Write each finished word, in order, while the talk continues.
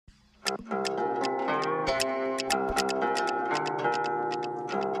Welcome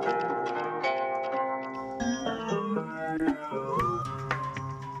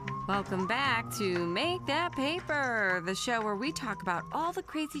back to Make That Paper, the show where we talk about all the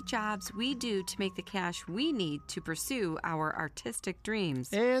crazy jobs we do to make the cash we need to pursue our artistic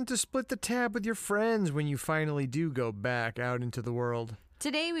dreams. And to split the tab with your friends when you finally do go back out into the world.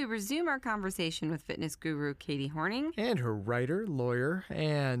 Today, we resume our conversation with fitness guru Katie Horning. And her writer, lawyer,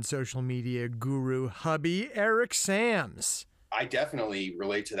 and social media guru hubby, Eric Sams. I definitely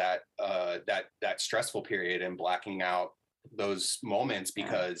relate to that stressful period and blacking out those moments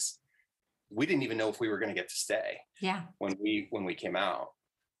because we didn't even know if we were going to get to stay. Yeah. When we came out.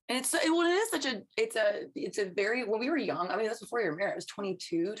 And it's a very, when we were young, I mean, that's before you were married, I was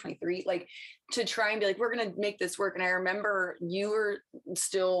 22, 23, like to try and be like, we're going to make this work. And I remember you were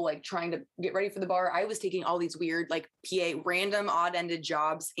still like trying to get ready for the bar. I was taking all these weird, like random odd ended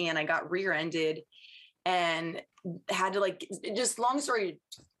jobs, and I got rear-ended and had to like, just long story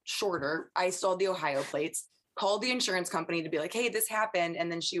shorter, I saw the Ohio plates, called the insurance company to be like, hey, this happened.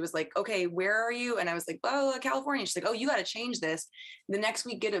 And then she was like, okay, where are you? And I was like, oh, California. She's like, oh, you got to change this. The next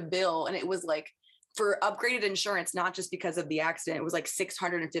week, get a bill. And it was like for upgraded insurance, not just because of the accident, it was like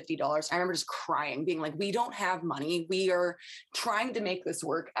 $650. I remember just crying, being like, we don't have money. We are trying to make this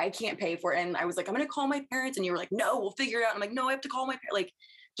work. I can't pay for it. And I was like, I'm going to call my parents. And you were like, no, we'll figure it out. I'm like, no, I have to call my parents. Like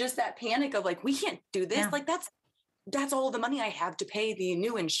just that panic of like, we can't do this. Yeah. Like that's all the money I have to pay the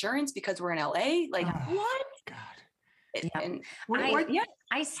new insurance because we're in LA. Like what? God. And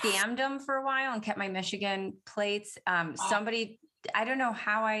I scammed them for a while and kept my Michigan plates. Somebody, I don't know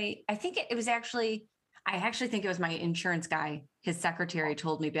how I think it was actually, I actually think it was my insurance guy. His secretary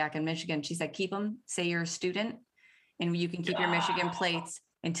told me back in Michigan, she said, keep them, say you're a student and you can keep your Michigan plates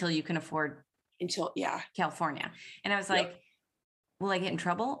until you can afford California. And I was like, will I get in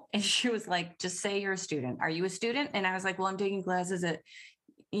trouble? And she was like, just say you're a student. Are you a student? And I was like, well, I'm taking classes at,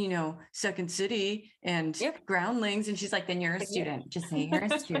 Second City and Groundlings. And she's like, then you're a student. Just say you're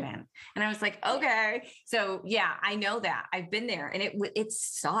a student. And I was like, okay. So yeah, I know that. I've been there and it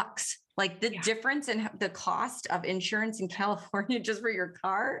sucks. Like the difference in the cost of insurance in California just for your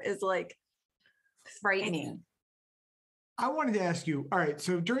car is like frightening. I wanted to ask you, all right,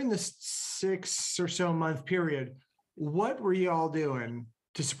 so during this 6 or so month period, what were you all doing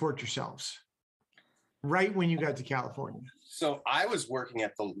to support yourselves right when you got to California? So I was working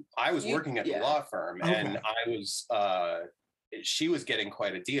at the law firm, and she was getting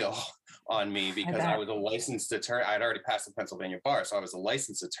quite a deal on me because I was a licensed attorney. I'd already passed the Pennsylvania bar, so I was a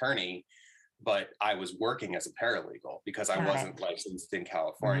licensed attorney, but I was working as a paralegal because I wasn't licensed in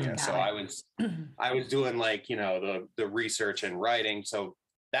California. So I was doing like, the research and writing. So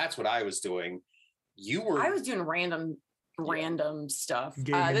that's what I was doing. I was doing random stuff.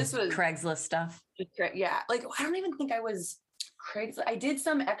 This was Craigslist stuff. Yeah. Like, I don't even think I was Craigslist. I did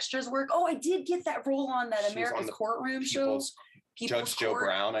some extras work. Oh, I did get that role on that America's Courtroom show. Judge Joe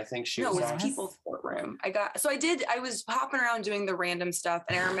Brown, I think she was on. No, it was People's Courtroom. I was hopping around doing the random stuff.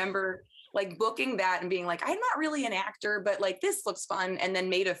 And I remember like booking that and being like, I'm not really an actor, but like this looks fun. And then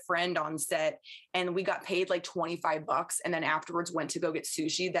made a friend on set and we got paid like $25. And then afterwards went to go get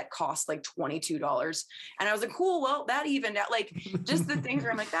sushi that cost like $22. And I was like, cool, well, that evened out. Like just the things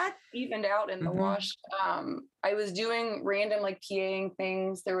where I'm like, that evened out in the wash. I was doing random like PAing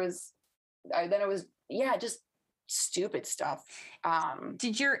things. Just stupid stuff.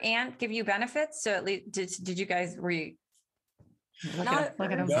 Did your aunt give you benefits? So at least did you guys look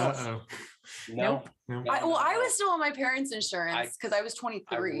at him. No. I was still on my parents' insurance because I was 23.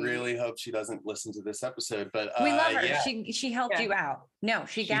 I really hope she doesn't listen to this episode, but we love her. Yeah. She helped you out. No,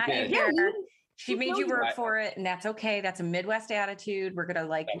 she got you here. She made you work for it, and that's okay. That's a Midwest attitude. We're gonna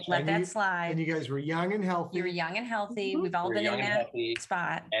let that slide. And you guys were young and healthy. You were young and healthy. We've all been in that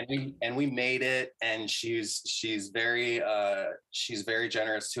spot. And we made it. And she's very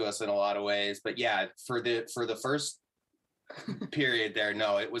generous to us in a lot of ways. But yeah, for the first period there,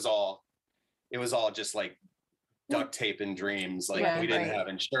 no, it was all just like duct tape and dreams. Like we didn't have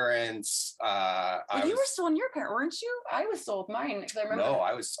insurance. You were still in your parent, weren't you? I was still with mine because I remember. No,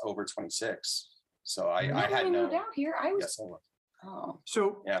 I was over 26. So I had no. Moved out here. I was. Yes, I was. Oh.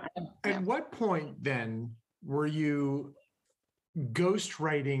 So at what point then were you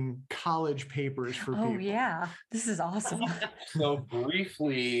ghostwriting college papers for people? Oh yeah, this is awesome. So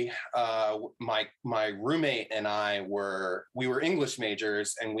briefly, my roommate and I were English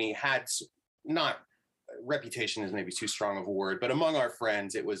majors, and we had not. Reputation is maybe too strong of a word, but among our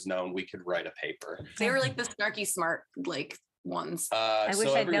friends, it was known we could write a paper. They were like the snarky smart like ones. I wish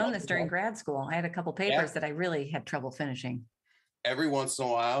I'd known this during grad school. I had a couple papers that I really had trouble finishing. every once in a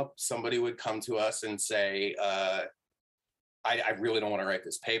while, somebody would come to us and say, I really don't want to write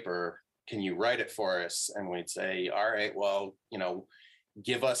this paper. Can you write it for us? And we'd say, all right, well,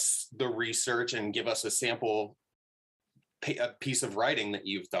 give us the research and give us a sample a piece of writing that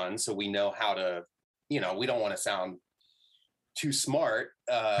you've done so we know how to, we don't want to sound too smart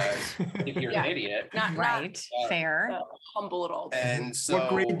if you're an idiot. Not Right. Fair. Humble at all. And so what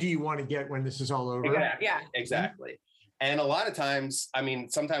grade do you want to get when this is all over? Exactly, Yeah. exactly. And a lot of times, I mean,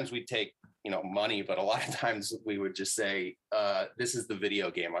 sometimes we'd take money, but a lot of times we would just say, this is the video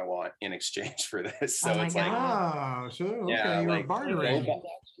game I want in exchange for this. So Oh my it's God. Oh, so okay, Yeah, you were like, bartering.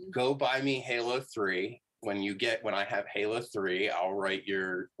 go buy me Halo 3. When I have Halo 3, I'll write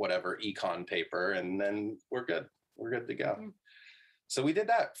your whatever econ paper, and then we're good. We're good to go. Mm. So we did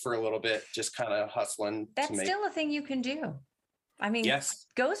that for a little bit, just kind of hustling. That's still a thing you can do. I mean, Yes.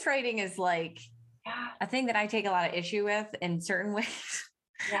 ghostwriting is like a thing that I take a lot of issue with in certain ways.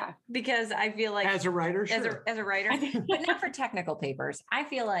 Yeah. Because I feel like As a writer, sure. as a writer, but not for technical papers. I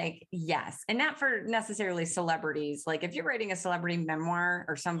feel like, yes. And not for necessarily celebrities. Like if you're writing a celebrity memoir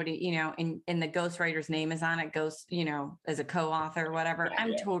or somebody, and the ghostwriter's name is on it, as a co-author or whatever,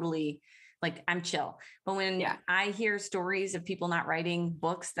 I'm totally like, I'm chill. But when I hear stories of people not writing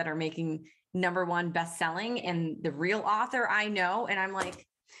books that are making #1 best-selling and the real author I know, and I'm like,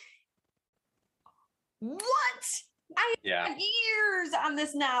 what? I have years on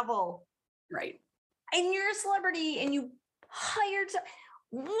this novel. Right. And you're a celebrity and you hired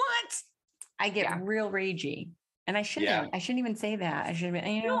what? I get real ragey. And I shouldn't even say that. I should have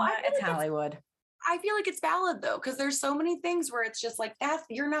been, it's Hollywood. I feel like it's valid though, because there's so many things where it's just like that.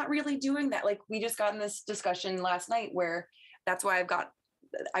 You're not really doing that. Like we just got in this discussion last night where that's why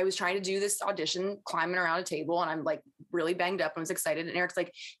I was trying to do this audition, climbing around a table, and I'm like really banged up and was excited. And Eric's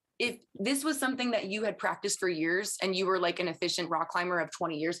like, if this was something that you had practiced for years and you were like an efficient rock climber of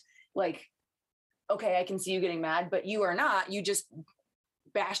 20 years, like, okay, I can see you getting mad, but you are not. You just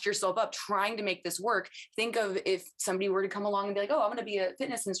bashed yourself up trying to make this work. Think of if somebody were to come along and be like, oh, I'm going to be a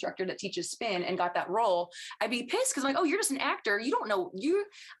fitness instructor that teaches spin and got that role. I'd be pissed because I'm like, oh, you're just an actor. You don't know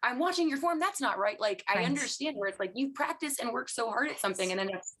I'm watching your form. That's not right. Like, I understand where it's like you practice and work so hard at something. And then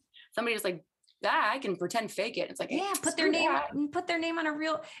if somebody just like, I can pretend fake it. It's like, put their name on a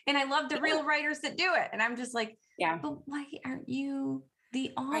real, and I love the real writers that do it. And I'm just like, but why aren't you the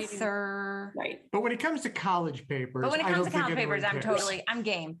author? Right. But when it comes to college papers, I'm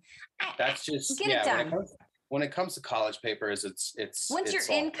game. That's just get it done. When it comes to college papers, it's once you're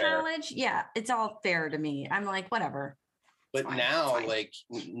in college, it's all fair to me. I'm like, whatever. But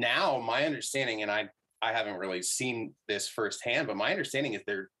now my understanding, and I haven't really seen this firsthand, but my understanding is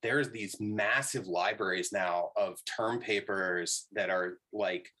there's these massive libraries now of term papers that are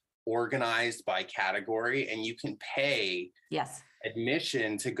like organized by category, and you can pay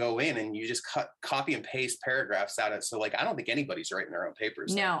admission to go in and you just copy and paste paragraphs out of it. So like, I don't think anybody's writing their own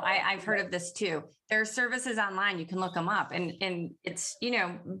papers. No, I've heard of this too. There are services online, you can look them up, and it's,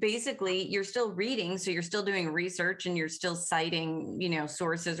 basically you're still reading. So you're still doing research and you're still citing,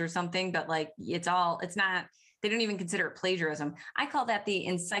 sources or something, but like, it's not, they don't even consider it plagiarism. I call that the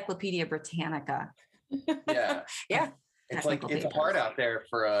Encyclopedia Britannica. Yeah. Yeah. It's like, it's hard out there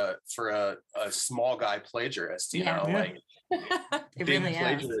for a small guy plagiarist, like it really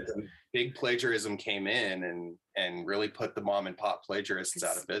big plagiarism came in and really put the mom and pop plagiarists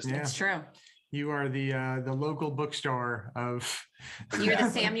out of business. It's true. You are the local bookstore of. You're the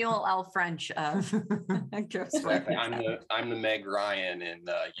Samuel L. French of Exactly. I'm the Meg Ryan, and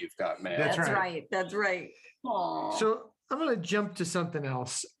You've Got Mail. That's right. That's right. Aww. So I'm going to jump to something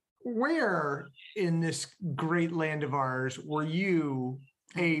else. Where in this great land of ours were you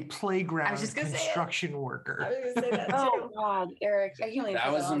a playground construction worker? I was gonna say that. Oh God, Eric!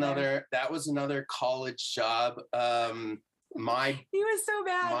 That was another college job. He was so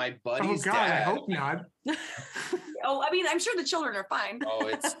bad. My buddy's dad. I hope not. I'm sure the children are fine.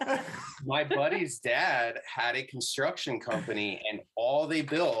 It's my buddy's dad had a construction company, and all they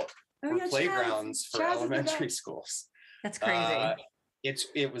built were playgrounds for elementary schools. That's crazy.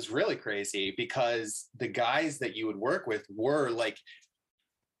 It was really crazy because the guys that you would work with were like,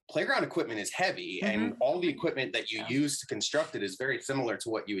 playground equipment is heavy, and all the equipment that you use to construct it is very similar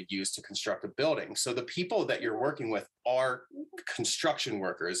to what you would use to construct a building. So the people that you're working with are construction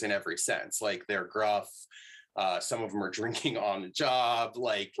workers in every sense. Like, they're gruff. Some of them are drinking on the job.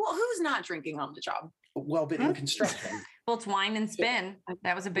 Like, well, who's not drinking on the job? Well, but in construction, Well, it's wine and spin.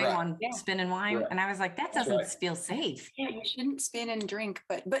 That was a big Right. one. Yeah. Spin and wine. Right. And I was like, that That's doesn't right. feel safe. Yeah, you shouldn't spin and drink,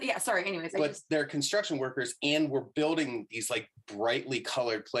 but yeah, sorry. Anyways, but they're construction workers, and we're building these like brightly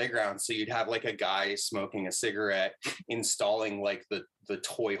colored playgrounds. So you'd have like a guy smoking a cigarette, installing like the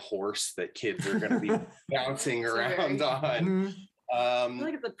toy horse that kids are going to be bouncing So around very- on. Mhm. I feel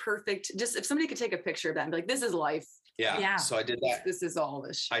like it's the perfect, just if somebody could take a picture of that and be like, this is life. Yeah. Yeah. So I did that. This is all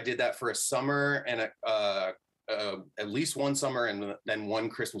this. I did that for a summer and at least one summer and then one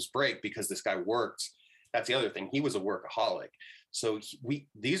Christmas break, because this guy worked. That's the other thing. He was a workaholic. So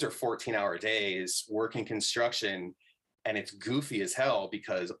these are 14-hour days working construction, and it's goofy as hell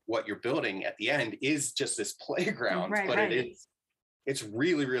because what you're building at the end is just this playground, Right, but right. it's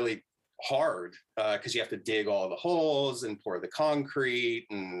really, really hard because you have to dig all the holes and pour the concrete.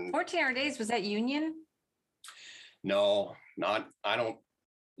 And 14-hour days. Was that union? no, I don't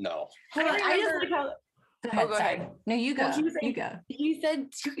know. Hold on, I just like how Go ahead. go sorry. ahead. No, you go. Well, he was you saying- go. he said,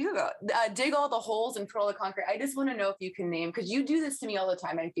 you go, dig all the holes and put all the concrete. I just want to know if you can name, because you do this to me all the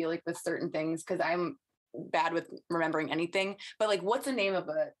time. I feel like with certain things, because I'm bad with remembering anything. But like, what's the name of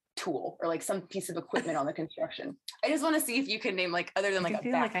a tool or like some piece of equipment on the construction? I just want to see if you can name like other than like I a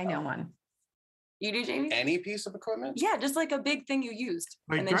feel like I know backhoe. one. You do, Jamie? Any piece of equipment? Yeah, just like a big thing you used.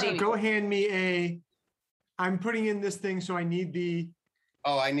 Like, and then Jamie. go hand me I'm putting in this thing, so I need the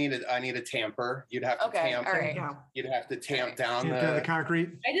Oh, I need a tamper. You'd have to Okay, tamp. all right. You'd have to tamp down the the. concrete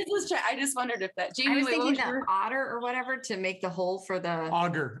I just wondered if that Jamie I was wait, what thinking was the your- otter or whatever to make the hole for the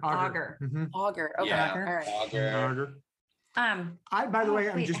auger. Auger. Mhm. auger. Okay, Yeah. all right. Auger. Auger. By the Oh, way,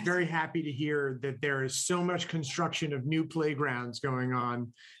 I'm wait, just I- very happy to hear that there is so much construction of new playgrounds going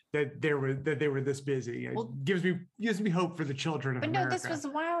on that they were this busy. It Well- gives me hope for the children of but no, America. this was a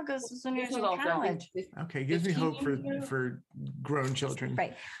while ago. This was when you This was in was also- college. Okay, gives me 15 hope for years ago. for grown children.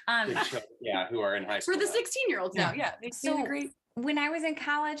 Right. Good show. Yeah, who are in high school. For the now. 16-year-olds now, yeah. They So- so great. When I was in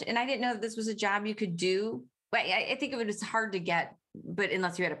college and I didn't know that this was a job you could do, but I think it was hard to get, but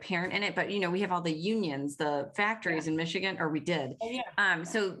unless you had a parent in it, but we have all the unions, the factories in Michigan, or we did. Oh, yeah.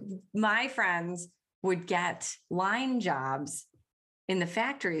 So my friends would get line jobs in the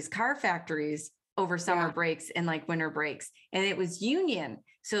factories, car factories over summer Yeah. breaks and like winter breaks. And it was union.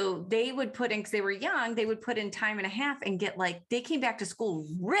 So they would put in, because they were young, they would put in time and a half and get like, they came back to school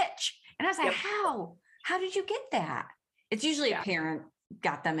rich. And I was like, Yep. how did you get that? It's usually Yeah. a parent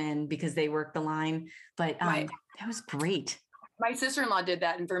got them in because they worked the line, but My- that was great. My sister-in-law did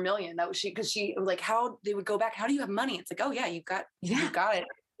that in Vermilion. That was because she was like, how they would go back. How do you have money? It's like, oh yeah, you got it.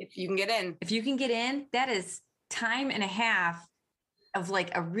 If you can get in. If you can get in, that is time and a half of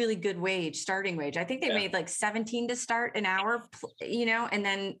like a really good wage, starting wage. I think they Yeah. made like 17 to start an hour, and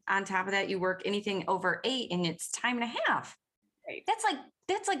then on top of that, you work anything over 8 and it's time and a half. Right.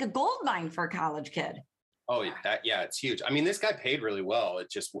 That's like a gold mine for a college kid. Oh, yeah, it's huge. I mean, this guy paid really well. It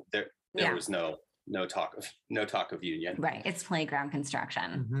just there Yeah. was no talk of union. Right. It's playground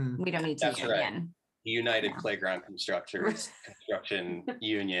construction. Mhm. We don't need to That's right. union. United Yeah. Playground Constructors Construction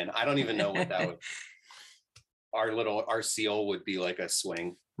Union. I don't even know what that would. Our seal would be like a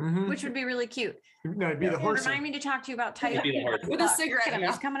swing. Mhm. Which would be really cute. No, it'd be Yeah. the horse. Remind me to talk to you about It'd be the horse. With a cigarette. I'm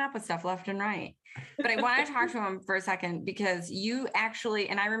just coming up with stuff left and right. But I want to talk to him for a second because you actually,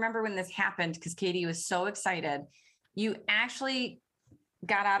 and I remember when this happened because Katie was so excited. You actually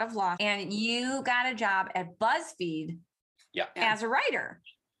got out of law and you got a job at BuzzFeed Yeah. as a writer.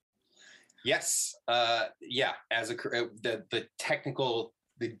 Yes. Yeah. As the technical,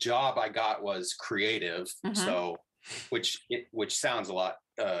 the job I got was creative. Mhm. So, which sounds a lot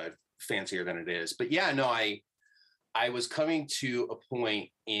fancier than it is. But yeah, no, I was coming to a point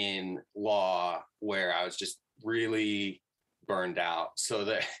in law where I was just really burned out. So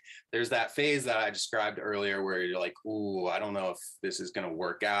there's that phase that I described earlier where you're like, ooh, I don't know if this is going to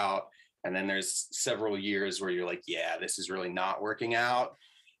work out. And then there's several years where you're like, yeah, this is really not working out.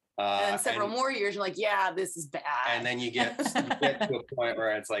 And then several more years, you're like, yeah, this is bad. And then you get to a point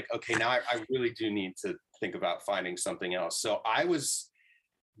where it's like, okay, now I really do need to think about finding something else. So I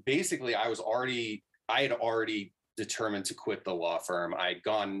had already determined to quit the law firm. I'd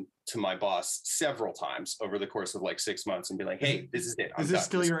gone to my boss several times over the course of like 6 months and be like, hey, this is it. I'm Is this done.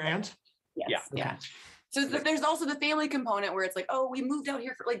 still your aunt? Yes. Yeah. Yeah. So there's also the family component where it's like, oh, we moved out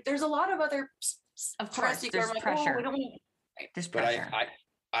here for like, there's a lot of other Of stress course, you there's go, like, pressure. oh, we don't want There's But pressure.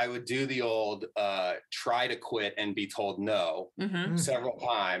 I would do the old try to quit and be told no Mhm. several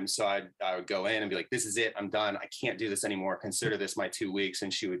times. So I would go in and be like, this is it. I'm done. I can't do this anymore. Consider this my 2 weeks.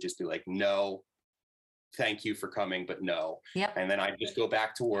 And she would just be like, no, thank you for coming, but no. Yep. And then I'd just go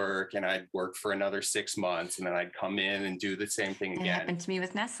back to work, and I'd work for another 6 months, and then I'd come in and do the same thing It again. happened to me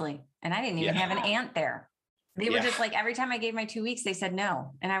with Nestle, and I didn't even Yeah. have an aunt there. They were Yeah. just like, every time I gave my 2 weeks, they said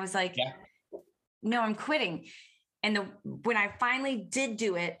no. And I was like, Yeah. no, I'm quitting. And when I finally did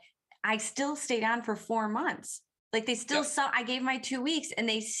do it, I still stayed on for 4 months. Like they still saw, I gave my 2 weeks and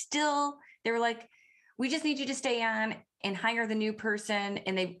they were like, we just need you to stay on and hire the new person.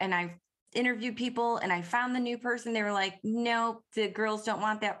 And I interviewed people and I found the new person. They were like, no, the girls don't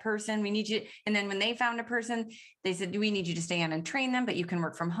want that person. We need you. And then when they found a person, they said, we need you to stay on and train them, but you can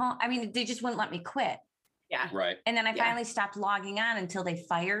work from home. I mean, they just wouldn't let me quit. Yeah. Right. And then I finally stopped logging on until they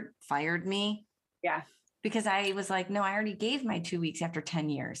fired me. Yeah. Because I was like, no, I already gave my 2 weeks after 10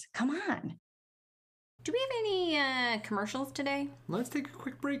 years. Come on. Do we have any commercials today? Let's take a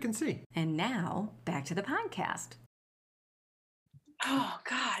quick break and see. And now back to the podcast. Oh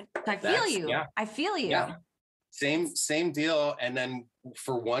God. I feel you. Yeah. I feel you. Yeah. Same deal. And then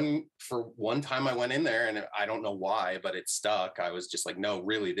for one time I went in there, and I don't know why, but it stuck. I was just like, no,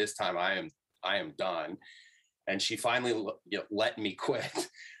 really, this time I am done. And she finally let me quit.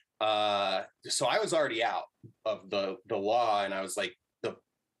 So I was already out of the law, and I was like,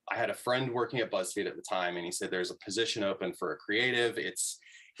 I had a friend working at BuzzFeed at the time, and he said, there's a position open for a creative. It's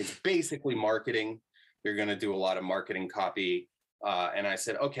basically marketing. You're going to do a lot of marketing copy. And I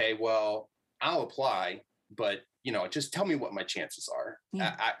said, okay, well, I'll apply, but just tell me what my chances are.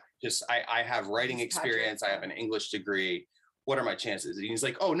 Yeah. I have writing experience. I have an English degree. What are my chances? And he's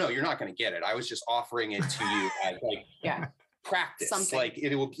like, oh no, you're not going to get it. I was just offering it to you as like practice. Something. Like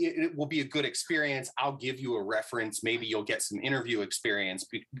it will be a good experience. I'll give you a reference. Maybe you'll get some interview experience.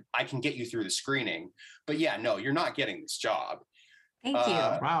 I can get you through the screening. But yeah, no, you're not getting this job. Thank you.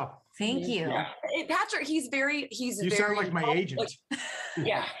 Wow. Thank you. Yeah. Patrick, he's very You sound like my agent.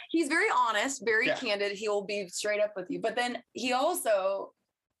 Yeah. He's very honest, very Yeah. candid. He'll be straight up with you. But then he also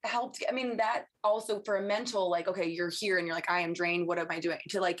helped. I mean, that also for a mental, like, okay, you're here and you're like, I am drained. What am I doing?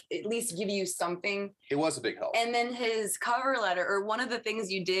 To like at least give you something. It was a big help. And then his cover letter, or one of the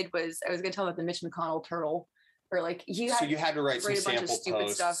things you did was, I was going to tell about the Mitch McConnell turtle, or like you had to write some a bunch of sample stupid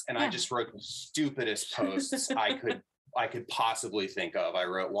posts, stuff. and I just wrote the stupidest posts I could possibly think of. I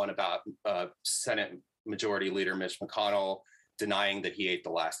wrote one about Senate Majority Leader Mitch McConnell denying that he ate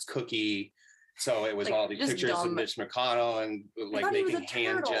the last cookie. So it was Like, all these just pictures dumb. of Mitch McConnell and like thought he was making a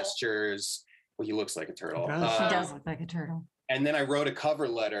hand turtle. gestures. Well, he looks like a turtle. He does. He does look like a turtle. And then I wrote a cover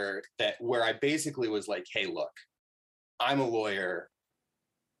letter where I basically was like, hey, look, I'm a lawyer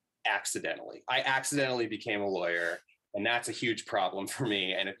accidentally. I accidentally became a lawyer, and that's a huge problem for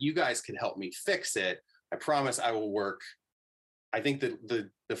me. And if you guys could help me fix it, I promise I will work. I think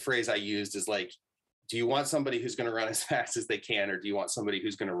that the phrase I used is like, do you want somebody who's going to run as fast as they can, or do you want somebody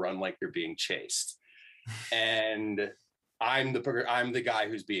who's going to run like they're being chased? And I'm the guy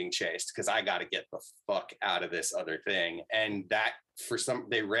who's being chased because I got to get the fuck out of this other thing. And that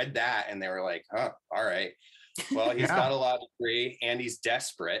they read that and they were like, huh, all right. Well, he's got a law degree and he's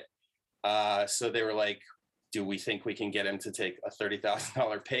desperate. So they were like, do we think we can get him to take a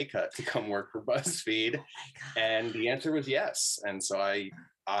 $30,000 pay cut to come work for BuzzFeed? And the answer was yes. And so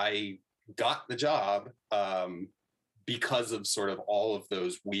I got the job because of sort of all of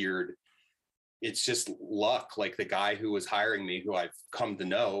those weird, it's just luck. Like the guy who was hiring me, who I've come to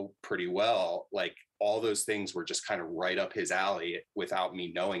know pretty well, like all those things were just kind of right up his alley without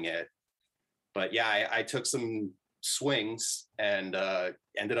me knowing it. But yeah, I took some swings and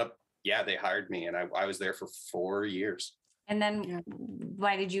ended up, they hired me, and I was there for 4 years. And then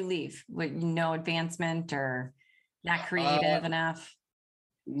why did you leave? With no advancement or not creative enough?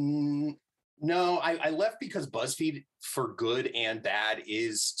 No, I left because BuzzFeed, for good and bad,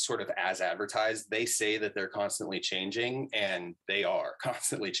 is sort of as advertised. They say that they're constantly changing, and they are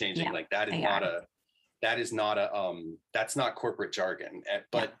constantly changing. Yeah, like that's not corporate jargon.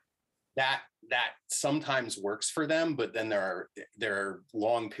 But that sometimes works for them, but then there are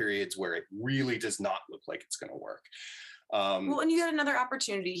long periods where it really does not look like it's going to work. Well, and you had another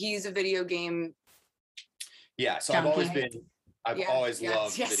opportunity. He's a video game. Yeah, so junkie. I've always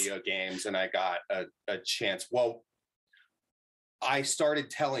loved video games, and I got a chance. Well, I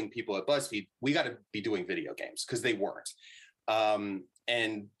started telling people at BuzzFeed, we got to be doing video games, because they weren't.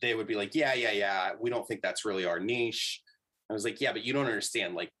 And they would be like, yeah, we don't think that's really our niche. I was like, yeah, but you don't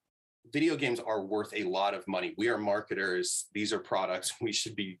understand. Like, video games are worth a lot of money. We are marketers. These are products. We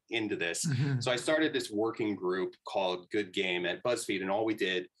should be into this. Mm-hmm. So I started this working group called Good Game at BuzzFeed, and all we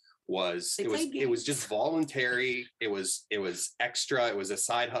did was it was just voluntary. It was extra. It was a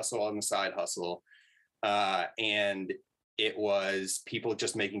side hustle on the side hustle, and it was people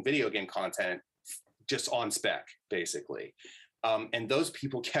just making video game content just on spec, basically. And those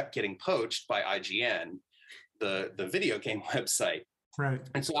people kept getting poached by IGN, the video game website. Right.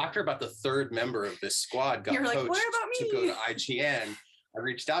 And so after about the third member of this squad got poached to go to IGN, I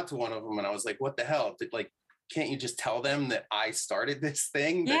reached out to one of them and I was like, what the hell? Can't you just tell them that I started this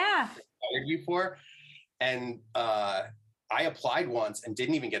thing that I hired you for? And I applied once and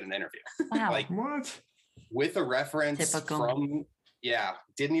didn't even get an interview. Wow. Like, what? With a reference from,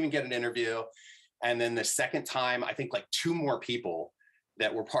 didn't even get an interview. And then the second time, I think like 2 more people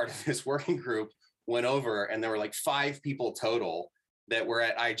that were part of this working group went over, and there were like 5 people total that were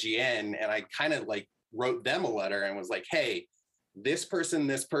at IGN. And I kind of like wrote them a letter and was like, hey, this person,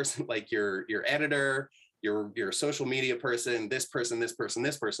 like your editor, your social media person, this person,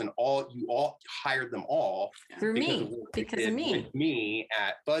 you all hired them all through because of me with me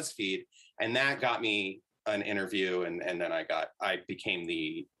at BuzzFeed. And that got me an interview. And then I became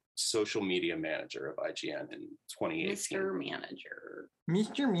the social media manager of IGN in 2018.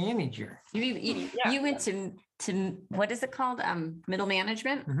 Mr. Manager. You went to what is it called? Middle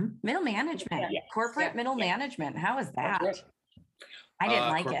management? Mm-hmm. Middle management. Yeah. Corporate middle management. How is that? Right. I didn't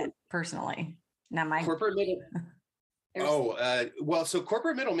like it personally. Not my corporate middle. So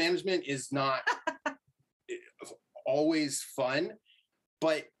corporate middle management is not always fun,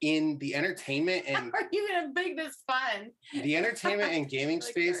 but in the entertainment and are you gonna make this fun? The entertainment and gaming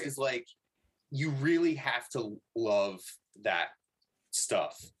space is like, you really have to love that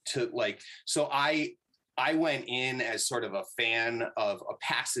stuff to like. So I went in as sort of a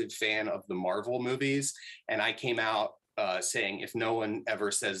passive fan of the Marvel movies, and I came out saying, if no one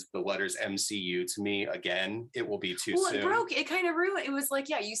ever says the letters MCU to me again, it will be too soon. It broke. It kind of ruined. It was like,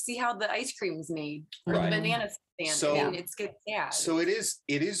 you see how the ice cream is made, or right. the banana stand. So it's good. Yeah. So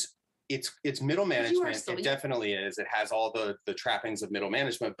it's middle management. It definitely is. It has all the trappings of middle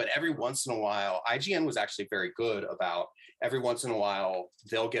management. But every once in a while, IGN was actually very good about every once in a while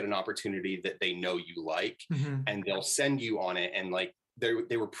they'll get an opportunity that they know you like, Mm-hmm. and they'll send you on it, and like.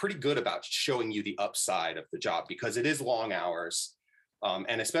 They were pretty good about showing you the upside of the job, because it is long hours,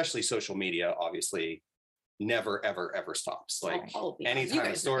 and especially social media obviously never ever stops. Like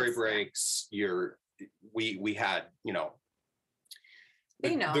anytime a story breaks, we had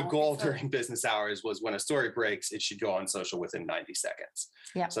the goal during business hours was when a story breaks, it should go on social within 90 seconds.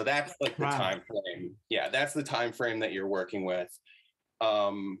 Yeah. So that's like the time frame. Yeah, that's the time frame that you're working with.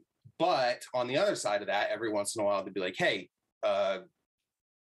 But on the other side of that, every once in a while they'd be like, hey,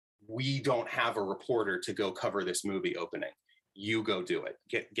 we don't have a reporter to go cover this movie opening. You go do it.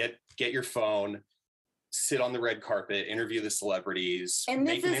 Get your phone, sit on the red carpet, interview the celebrities, and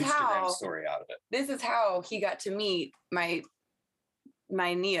make an Instagram story out of it. This is how he got to meet my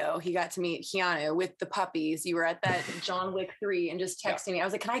Neo. He got to meet Keanu with the puppies. You were at that John Wick 3 and just texting me. I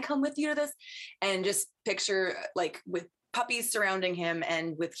was like, can I come with you to this? And just picture like with puppies surrounding him,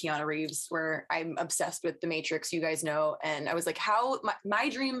 and with Keanu Reeves, where I'm obsessed with The Matrix, you guys know. And I was like, how my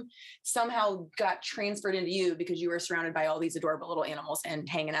dream somehow got transferred into you, because you were surrounded by all these adorable little animals and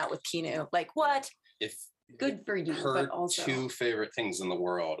hanging out with Keanu. Like, what? Good for you. Her but also 2 favorite things in the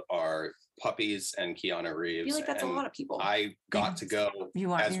world are puppies and Keanu Reeves. I feel like that's a lot of people. I got to go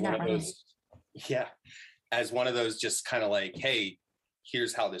as one of those. Yeah, as one of those, just kind of like, hey,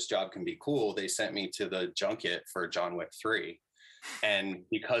 here's how this job can be cool. They sent me to the junket for John Wick 3. And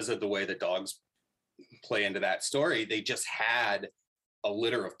because of the way that dogs play into that story, they just had a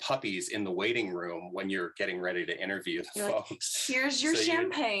litter of puppies in the waiting room when you're getting ready to interview the folks. Like, here's your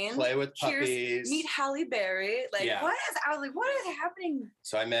champagne. Play with puppies. Meet Halle Berry. Like, I was like, what is happening?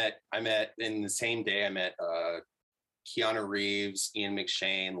 So I met in the same day, I met Keanu Reeves, Ian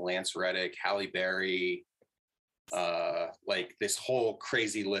McShane, Lance Reddick, Halle Berry, like this whole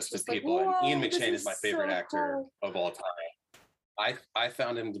crazy list of people. And Ian McShane is my favorite actor of all time. I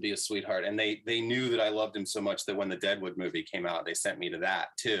found him to be a sweetheart, and they knew that I loved him so much that when the Deadwood movie came out, they sent me to that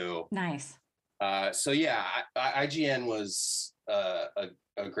too. Nice. So yeah, IGN was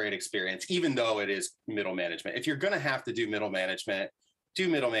a great experience, even though it is middle management. If you're going to have to do middle management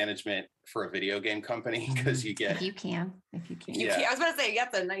for a video game company, because you get if you can. Yeah. I was about to say,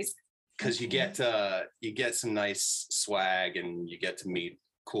 that's a nice, because you get some nice swag, and you get to meet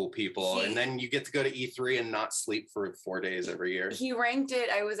cool people, and then you get to go to E3 and not sleep for 4 days every year. He ranked it.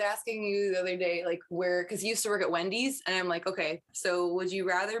 I was asking you the other day, like, where, because he used to work at Wendy's, and I'm like, okay, so would you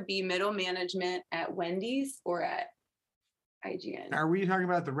rather be middle management at Wendy's or at IGN? Are we talking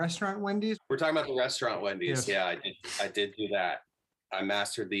about the restaurant Wendy's? We're talking about the restaurant Wendy's. Yes. Yeah, I did do that. I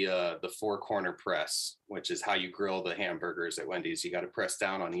mastered the 4-corner press, which is how you grill the hamburgers at Wendy's. You got to press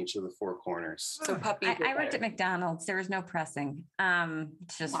down on each of the 4 corners. So puppy. I worked at McDonald's. There was no pressing.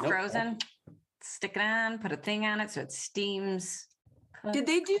 It's just frozen. stick it on, put a thing on it so it steams. Did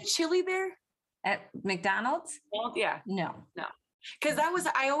they do chili there? At McDonald's? Well, yeah. No. Because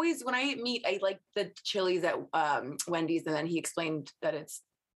I always, when I eat meat, I like the chilies at Wendy's. And then he explained that it's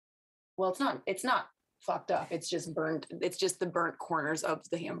not fucked up. It's just burnt. It's just the burnt corners of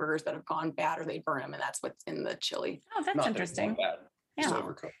the hamburgers that have gone bad, or they burn them. And that's what's in the chili. Oh, that's interesting. It's Yeah.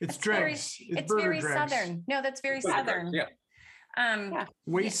 overcooked. It's very, dregs. it's very dregs. Southern. No, that's very Southern. Yeah.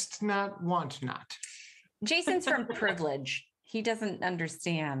 Waste not, want not. Jason's from privilege. He doesn't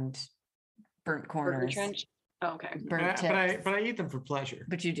understand burnt Burger corners, trench. Oh, okay. burnt tips. But I eat them for pleasure.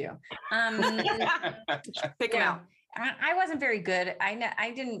 But you do. Pick them Yeah. out. I wasn't very good.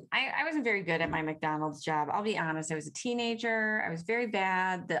 I wasn't very good at my McDonald's job. I'll be honest. I was a teenager. I was very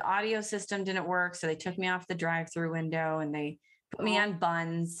bad. The audio system didn't work. So they took me off the drive-through window and they put me on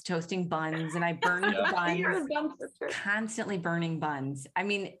buns, toasting buns. And I burned the You're a buns, dumb sister. constantly burning buns. I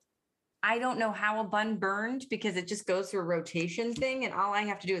mean, I don't know how a bun burned because it just goes through a rotation thing. And all I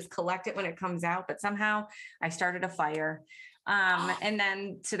have to do is collect it when it comes out. But somehow I started a fire. And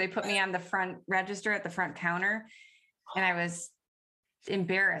then, so they put me on the front register at the front counter. And I was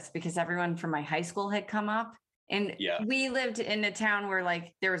embarrassed because everyone from my high school had come up. And we lived in a town where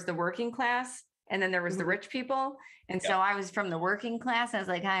like there was the working class and then there was the rich people. And so I was from the working class. I was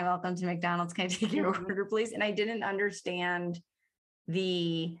like, hi, welcome to McDonald's. Can I take your order, please? And I didn't understand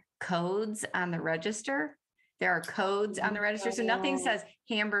the codes on the register. There are codes on the register. So nothing says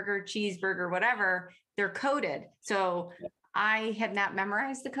hamburger, cheeseburger, whatever. They're coded. So I had not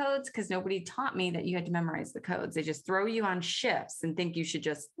memorized the codes because nobody taught me that you had to memorize the codes. They just throw you on shifts and think you should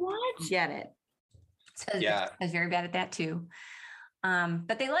just get it. So I was very bad at that too.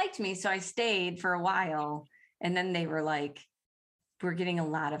 But they liked me. So I stayed for a while. And then they were like, we're getting a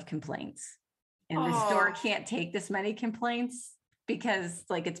lot of complaints. And the store can't take this many complaints because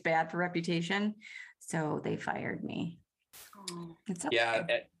like it's bad for reputation. So they fired me. It's okay. Yeah.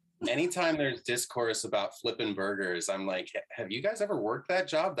 Anytime there's discourse about flipping burgers, I'm like, have you guys ever worked that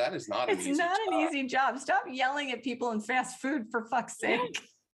job? That is not an easy job. It's not an easy job. Stop yelling at people in fast food for fuck's sake.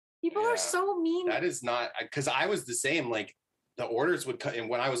 People are so mean. That is not, because I was the same. Like the orders would come, and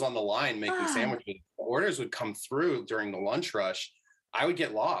when I was on the line making sandwiches, the orders would come through during the lunch rush. I would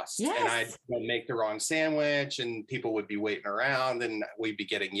get lost and I'd make the wrong sandwich and people would be waiting around and we'd be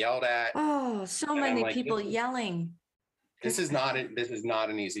getting yelled at. Oh, so many people yelling. This is not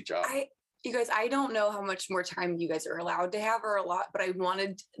an easy job. You guys, I don't know how much more time you guys are allowed to have or a lot, but I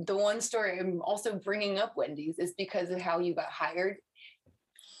wanted the one story I'm also bringing up Wendy's is because of how you got hired.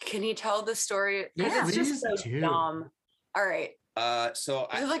 Can you tell the story? Yeah, it's just so dumb. All right. So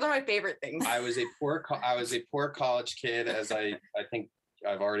this is like one of my favorite things. I was a poor college kid, as I think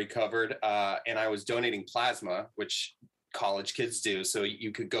I've already covered, and I was donating plasma, which college kids do. So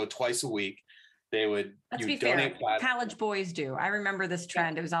you could go twice a week. They would. Let's be fair. College boys do. I remember this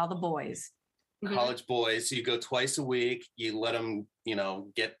trend. It was all the boys. College boys. So you go twice a week. You let them,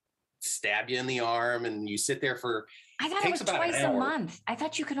 stab you in the arm, and you sit there for. I thought it was twice a month. I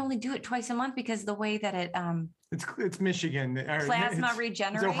thought you could only do it twice a month because the way that it. It's Michigan. Plasma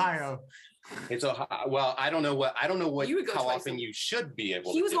regenerates. It's Ohio. It's Ohio. Well, I don't know what how often you should be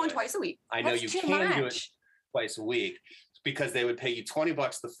able. He was going twice a week. I know you can do it twice a week. Because they would pay you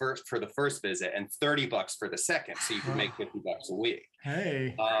 $20 for the first visit and $30 for the second, so you could make $50 a week.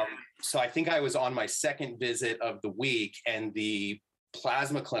 Hey. So I think I was on my second visit of the week, and the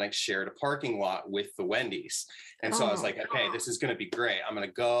plasma clinic shared a parking lot with the Wendy's, and so I was like, okay, this is going to be great. I'm going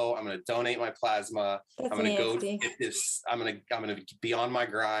to go. I'm going to donate my plasma. I'm going to go get this. I'm going to be on my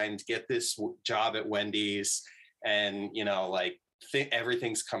grind, get this job at Wendy's, and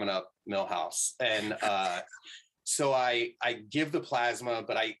everything's coming up Millhouse, and. So I give the plasma,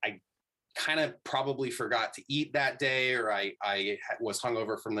 but I kind of probably forgot to eat that day, or I was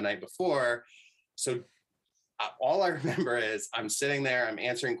hungover from the night before. So all I remember is I'm sitting there, I'm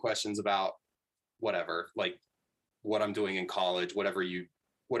answering questions about whatever, like what I'm doing in college,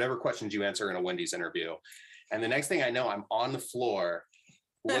 whatever questions you answer in a Wendy's interview. And the next thing I know, I'm on the floor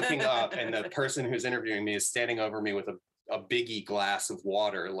looking up, and the person who's interviewing me is standing over me with a biggie glass of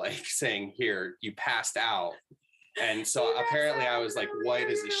water, like saying, "Here, you passed out." And so apparently I was like white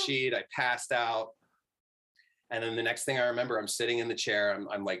as a sheet. I passed out. And then the next thing I remember, I'm sitting in the chair.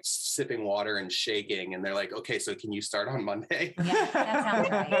 I'm like sipping water and shaking. And they're like, okay, so can you start on Monday? Yeah, that sounds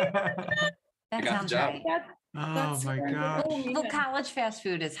right. That sounds right. Oh my God. Well, college fast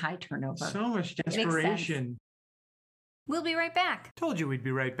food is high turnover. So much desperation. We'll be right back. Told you we'd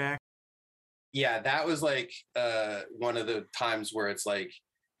be right back. Yeah, that was like one of the times where it's like,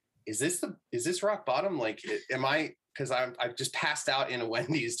 is this rock bottom? Like, am I because I've just passed out in a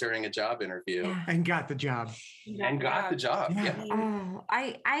Wendy's during a job interview And got the job. and got the job. Yeah. Yeah. Oh,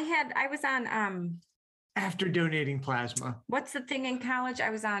 I was on After donating plasma. what's the thing in college? I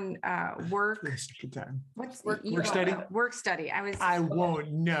was on work. That's a good time. What's Work you know, study? Work study. I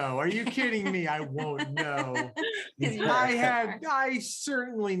won't know. Are you kidding me? I won't know. 'Cause you I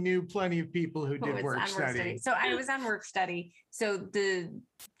certainly knew plenty of people who who did was work on study. So I was on work study. So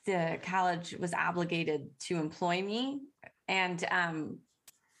the college was obligated to employ me. And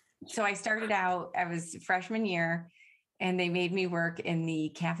so I started out, I was freshman year, and they made me work in the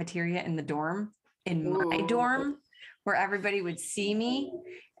cafeteria in the dorm, in my Ooh. dorm, where everybody would see me.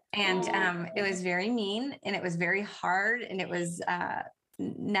 And it was very mean and it was very hard. And it was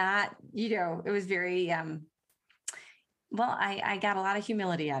not, it was very well, I got a lot of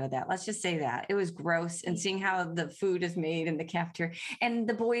humility out of that. Let's just say that. It was gross. And seeing how the food is made in the cafeteria and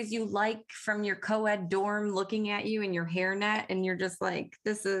the boys you like from your co-ed dorm looking at you in your hairnet, and you're just like,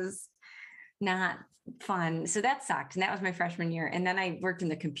 this is not fun. So that sucked. And that was my freshman year. And then I worked in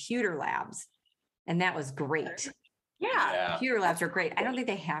the computer labs, and that was great. Yeah. Computer labs are great. I don't think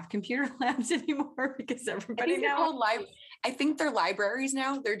they have computer labs anymore because I everybody think they're now. called I think they're libraries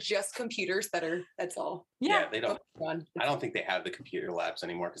now. They're just computers that's all. Yeah. They don't. Fun. I don't think they have the computer labs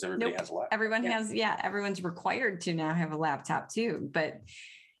anymore because everybody Nope. has a lab. Everyone Yeah. has, everyone's required to now have a laptop too. But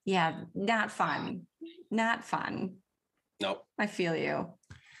yeah, not fun. Not fun. Nope. I feel you.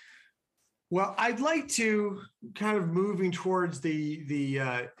 Well, I'd like to kind of moving towards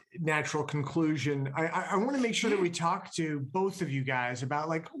the natural conclusion. I want to make sure that we talk to both of you guys about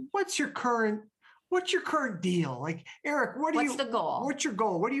like what's your current deal? Like Eric, What's the goal? What's your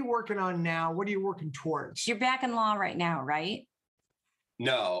goal? What are you working on now? What are you working towards? You're back in law right now, right?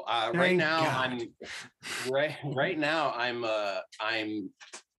 No. Right Thank now God. I'm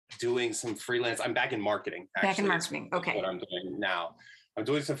doing some freelance. I'm back in marketing. Back in is marketing. Okay. What I'm doing now. I'm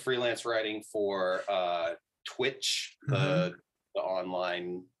doing some freelance writing for Twitch, Mhm. the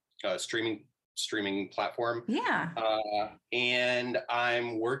online streaming platform. Yeah. And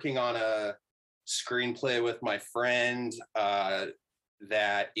I'm working on a screenplay with my friend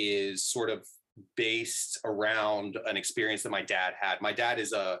that is sort of based around an experience that my dad had. My dad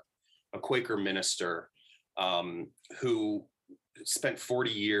is a Quaker minister who spent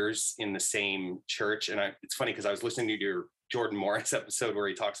 40 years in the same church. And it's funny because I was listening to your Jordan Morris episode where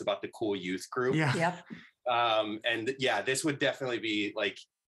he talks about the cool youth group. Yeah. Yep. And yeah, this would definitely be like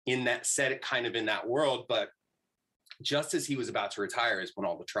in that set, it kind of in that world. But just as he was about to retire is when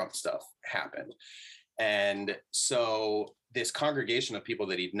all the Trump stuff happened. And so this congregation of people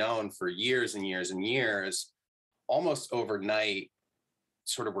that he'd known for years and years and years, almost overnight,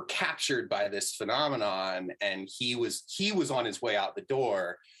 sort of were captured by this phenomenon. And he was on his way out the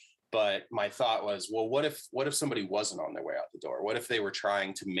door. But my thought was, well, what if somebody wasn't on their way out the door? What if they were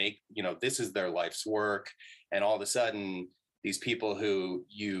trying to make, this is their life's work, and all of a sudden these people who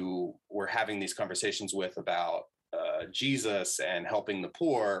you were having these conversations with about Jesus and helping the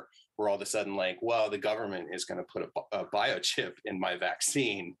poor were all of a sudden like, well, the government is going to put a biochip in my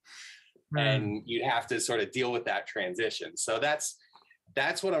vaccine, and you'd have to sort of deal with that transition. So that's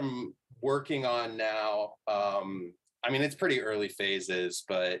what I'm working on now. I mean, it's pretty early phases,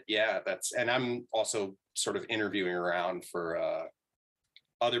 but yeah, and I'm also sort of interviewing around for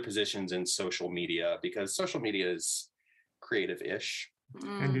other positions in social media because social media is creative-ish.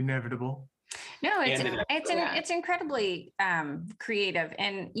 And inevitable. No, And it's incredibly creative.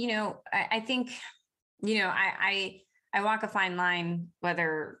 And, I think, I walk a fine line,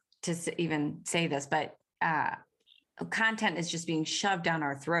 whether to even say this, but content is just being shoved down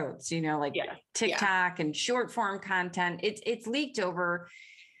our throats, like TikTok and short form content. It's leaked over.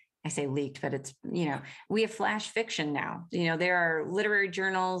 I say leaked, but it's, we have flash fiction now. There are literary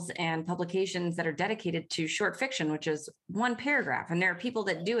journals and publications that are dedicated to short fiction, which is one paragraph. And there are people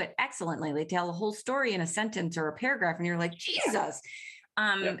that do it excellently. They tell the whole story in a sentence or a paragraph. And you're like, Jesus.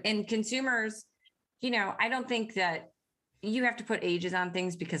 And consumers, I don't think that you have to put ages on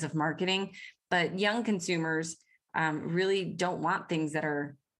things because of marketing, but young consumers really don't want things that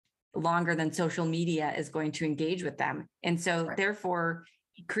are longer than social media is going to engage with them. And so therefore,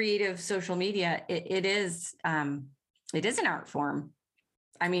 creative social media, it is an art form.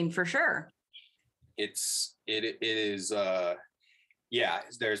 I mean, for sure. It is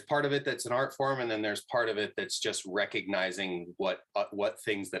there's part of it that's an art form, and then there's part of it that's just recognizing what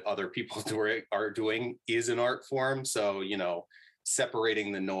things that other people are doing is an art form. So,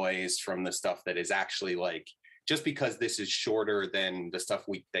 separating the noise from the stuff that is actually like, just because this is shorter than the stuff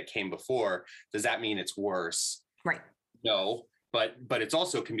that came before, does that mean it's worse? Right. No. but it's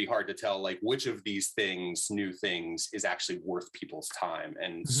also can be hard to tell like which of these things, new things, is actually worth people's time,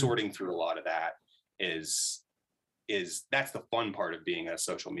 and sorting through a lot of that is that's the fun part of being a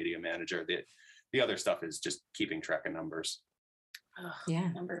social media manager. The other stuff is just keeping track of numbers. Yeah,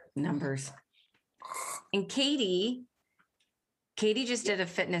 numbers. And Katie just did a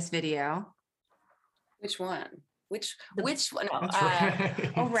fitness video. Which one? Which one?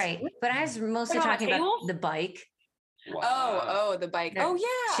 Right. Oh, right. But I was mostly talking about the bike. Wow. Oh, the bike. Oh,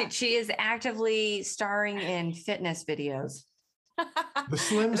 yeah. She is actively starring in fitness videos. The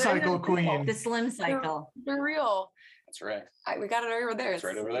Slim Cycle Queen. The Slim Cycle. They're real. That's right. We got it over there. It's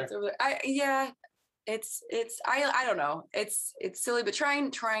right over there. I don't know. It's silly, but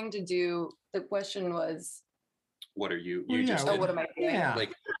trying to do, the question was, What are you? Well, You yeah, just what what am I doing? Yeah.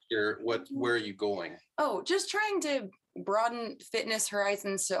 like where are you going? Oh, just trying to broaden fitness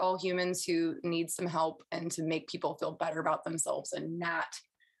horizons to all humans who need some help, and to make people feel better about themselves and not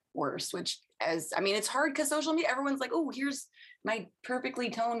worse, which it's hard because social media, everyone's like, oh, here's my perfectly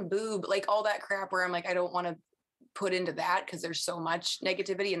toned boob, like all that crap, where I'm like, I don't want to put into that because there's so much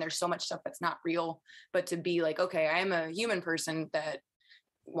negativity and there's so much stuff that's not real. But to be like, okay, I am a human person that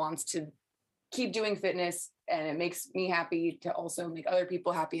wants to keep doing fitness, and it makes me happy to also make other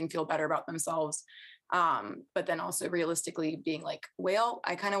people happy and feel better about themselves. But then also realistically being like, well,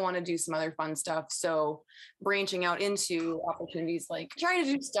 I kind of want to do some other fun stuff. So branching out into opportunities, like trying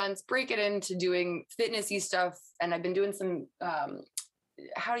to do stunts, break it into doing fitnessy stuff. And I've been doing some,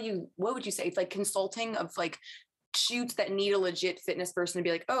 what would you say? It's like consulting of like shoots that need a legit fitness person to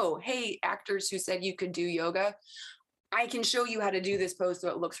be like, oh, hey, actors who said you could do yoga, I can show you how to do this pose so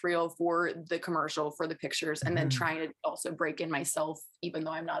it looks real for the commercial, for the pictures, and then trying to also break in myself, even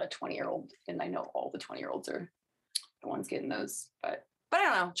though I'm not a 20-year-old, and I know all the 20-year-olds are the ones getting those. But I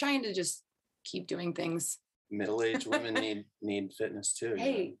don't know, trying to just keep doing things. Middle-aged women need fitness too.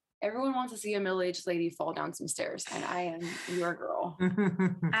 Hey, everyone wants to see a middle-aged lady fall down some stairs, and I am your girl.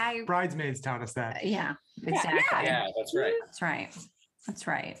 Bridesmaids taught us that. Yeah, exactly. Yeah, that's right. That's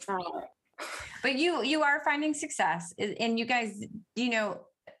right. But you are finding success, and you guys,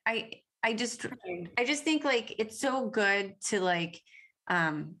 I just think like it's so good to like,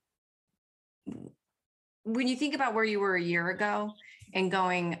 when you think about where you were a year ago and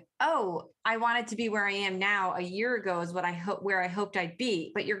going, oh, I wanted to be where I am now. A year ago is where I hoped I'd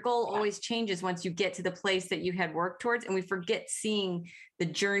be. But your goal always changes once you get to the place that you had worked towards, and we forget seeing the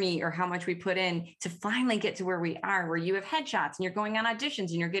journey or how much we put in to finally get to where we are, where you have headshots and you're going on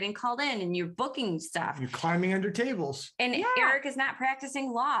auditions and you're getting called in and you're booking stuff. You're climbing under tables. And Eric is not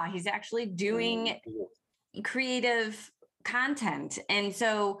practicing law. He's actually doing creative content. And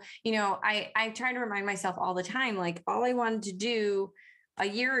so, I try to remind myself all the time, like all I wanted to do a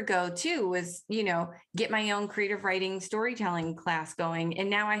year ago too was, get my own creative writing storytelling class going.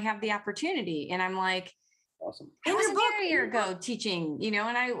 And now I have the opportunity, and I'm like, awesome. I wasn't there a year ago teaching,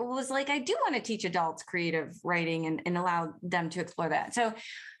 and I was like, I do want to teach adults creative writing and allow them to explore that. So,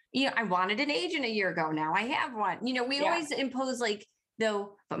 I wanted an agent a year ago. Now I have one. We always impose like,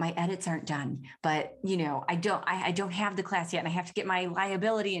 but my edits aren't done. But I don't have the class yet, and I have to get my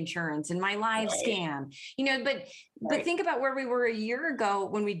liability insurance and my live scan. But think about where we were a year ago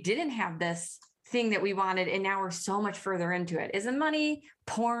when we didn't have this thing that we wanted, and now we're so much further into it. Is the money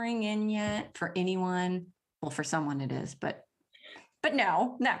pouring in yet for anyone? Well, for someone it is, but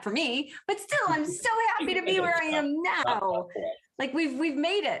no, not for me. But still, I'm so happy to be where I am now. Like we've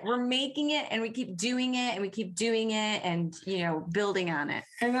made it. We're making it, and we keep doing it, and we keep doing it, and building on it.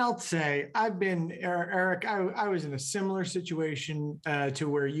 And I'll say, I've been, Eric. I was in a similar situation to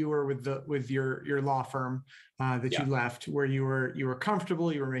where you were with your law firm that you left, where you were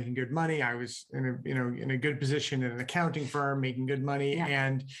comfortable, you were making good money. I was in a good position in an accounting firm, making good money,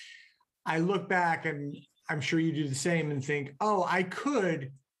 and I look back, and I'm sure you do the same, and think, oh, I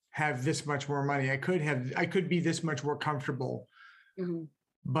could have this much more money. I could be this much more comfortable. Mm-hmm.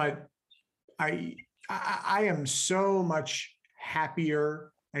 But I am so much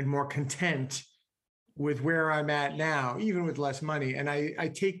happier and more content with where I'm at now, even with less money. And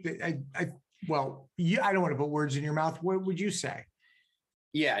I take that. I don't want to put words in your mouth. What would you say?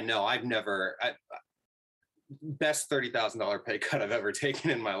 Yeah, no, I've never. Best $30,000 pay cut I've ever taken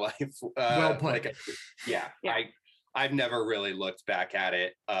in my life. Well put. I've never really looked back at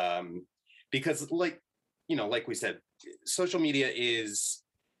it because, like we said, social media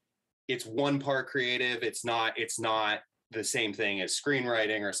it's one part creative. It's not the same thing as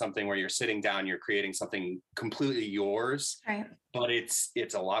screenwriting or something where you're sitting down, you're creating something completely yours. Right. But it's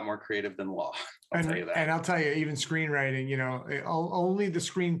a lot more creative than law. I'll tell you that. And I'll tell you, even screenwriting, only the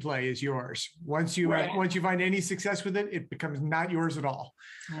screenplay is yours. Once you find any success with it, it becomes not yours at all.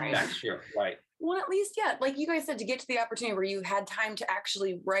 Right. That's true. Right. Well, at least, yeah, like you guys said, to get to the opportunity where you had time to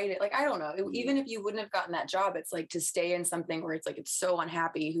actually write it. Like, I don't know, even if you wouldn't have gotten that job, it's like to stay in something where it's like, it's so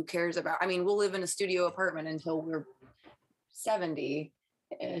unhappy. Who cares about, I mean, we'll live in a studio apartment until we're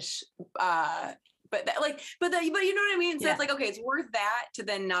 70-ish. But you know what I mean? So it's like, okay, it's worth that to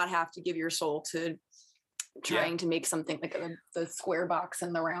then not have to give your soul to trying to make something like the square box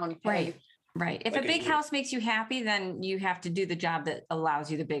and the round peg. Right. If a big house makes you happy, then you have to do the job that allows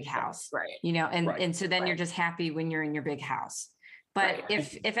you the big house. Right. And so then you're just happy when you're in your big house. But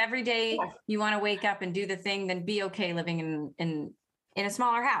if every day you want to wake up and do the thing, then be okay living in a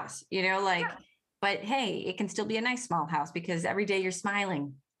smaller house, but hey, it can still be a nice small house because every day you're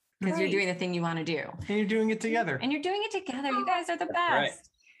smiling because you're doing the thing you want to do. And you're doing it together. You guys are the best. Right.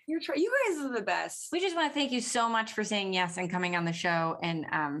 You guys are the best. We just want to thank you so much for saying yes and coming on the show and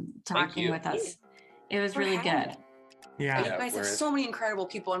talking with us. It was really good. Yeah. You guys have so many incredible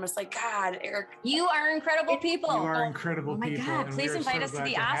people. I'm just like, God, Eric. You are incredible people. You are incredible people. Oh my God, please invite us to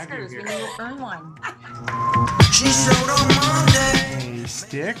the Oscars when you earn one. Hey,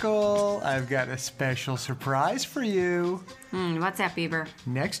 Stickle, I've got a special surprise for you. What's that, Bieber?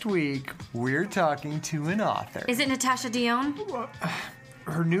 Next week, we're talking to an author. Is it Natasha Dion?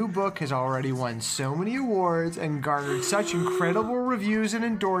 Her new book has already won so many awards and garnered such incredible reviews and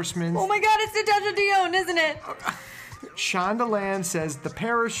endorsements. Oh my God, it's Natasha Dion, isn't it? Shonda Land says The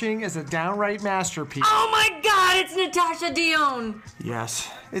Perishing is a downright masterpiece. Oh my God, it's Natasha Dion. Yes,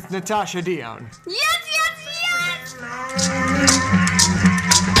 it's Natasha Dion. Yes, yes,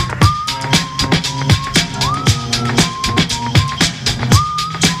 yes!